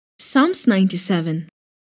Psalms 97.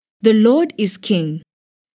 The Lord is King.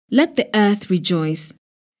 Let the earth rejoice.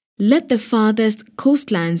 Let the farthest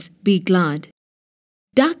coastlands be glad.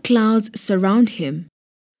 Dark clouds surround him.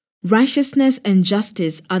 Righteousness and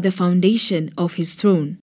justice are the foundation of his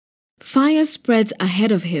throne. Fire spreads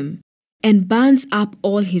ahead of him and burns up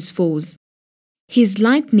all his foes. His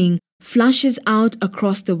lightning flashes out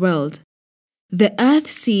across the world. The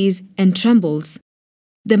earth sees and trembles.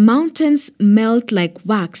 The mountains melt like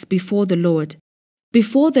wax before the Lord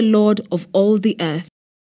of all the earth.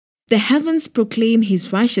 The heavens proclaim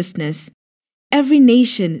his righteousness. Every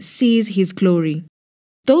nation sees his glory.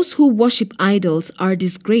 Those who worship idols are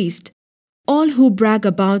disgraced, all who brag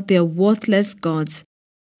about their worthless gods.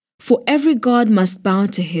 For every god must bow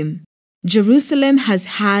to him. Jerusalem has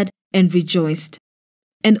had and rejoiced,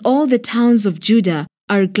 and all the towns of Judah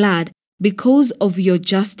are glad because of your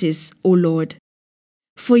justice, O Lord.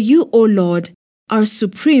 For you, O Lord, are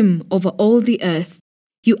supreme over all the earth.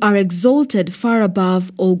 You are exalted far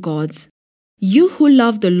above all gods. You who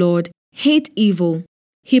love the Lord hate evil.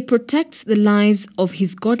 He protects the lives of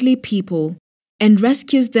his godly people and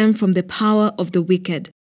rescues them from the power of the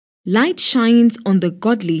wicked. Light shines on the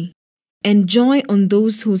godly and joy on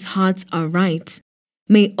those whose hearts are right.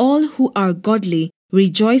 May all who are godly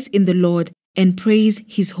rejoice in the Lord and praise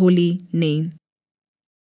his holy name.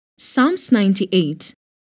 Psalms 98.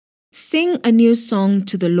 Sing a new song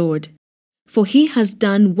to the Lord, for he has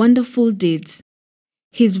done wonderful deeds.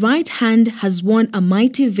 His right hand has won a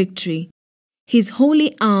mighty victory. His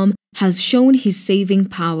holy arm has shown his saving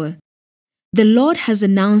power. The Lord has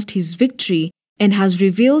announced his victory and has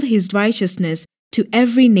revealed his righteousness to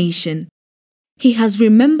every nation. He has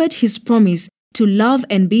remembered his promise to love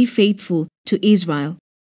and be faithful to Israel.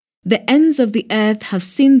 The ends of the earth have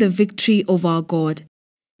seen the victory of our God.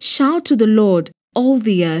 Shout to the Lord, all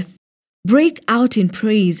the earth. Break out in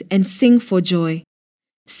praise and sing for joy.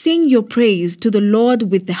 Sing your praise to the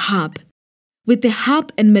Lord with the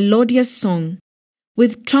harp and melodious song,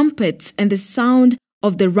 with trumpets and the sound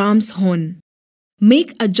of the ram's horn.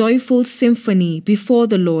 Make a joyful symphony before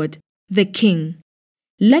the Lord, the King.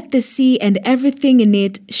 Let the sea and everything in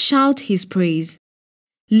it shout his praise.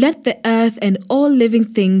 Let the earth and all living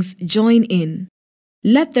things join in.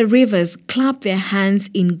 Let the rivers clap their hands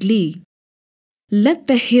in glee. Let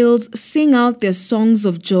the hills sing out their songs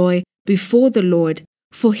of joy before the Lord,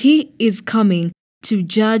 for he is coming to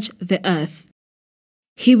judge the earth.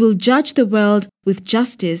 He will judge the world with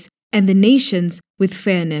justice and the nations with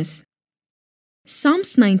fairness.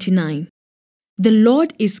 Psalms 99. The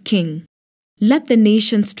Lord is King. Let the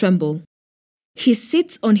nations tremble. He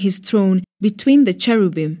sits on his throne between the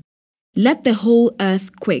cherubim. Let the whole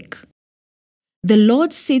earth quake. The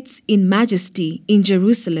Lord sits in majesty in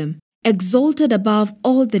Jerusalem, exalted above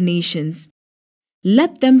all the nations.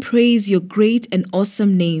 Let them praise your great and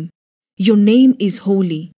awesome name. Your name is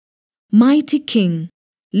holy. Mighty King,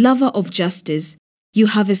 lover of justice, you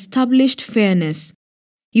have established fairness.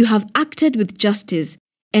 You have acted with justice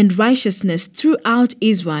and righteousness throughout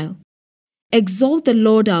Israel. Exalt the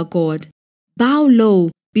Lord our God. Bow low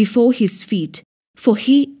before his feet, for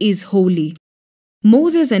he is holy.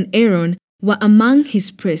 Moses and Aaron were among his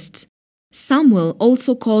priests. Samuel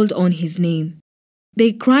also called on his name.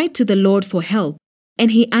 They cried to the Lord for help, and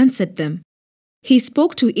he answered them. He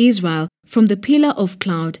spoke to Israel from the pillar of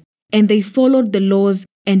cloud, and they followed the laws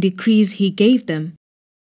and decrees he gave them.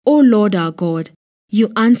 O Lord our God,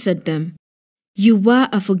 you answered them. You were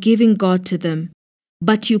a forgiving God to them,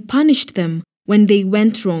 but you punished them when they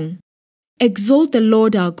went wrong. Exalt the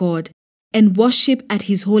Lord our God, and worship at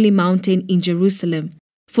his holy mountain in Jerusalem,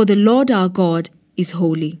 for the Lord our God is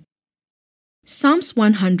holy. Psalms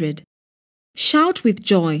 100. Shout with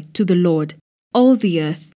joy to the Lord, all the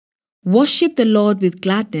earth. Worship the Lord with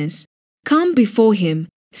gladness. Come before him,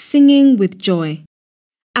 singing with joy.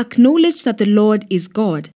 Acknowledge that the Lord is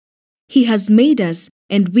God. He has made us,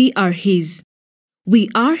 and we are his. We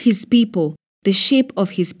are his people, the sheep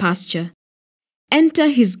of his pasture. Enter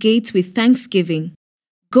his gates with thanksgiving.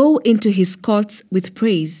 Go into his courts with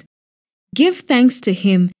praise. Give thanks to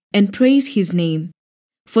him and praise his name.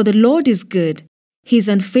 For the Lord is good. His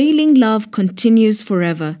unfailing love continues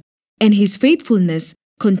forever, and his faithfulness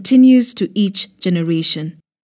continues to each generation.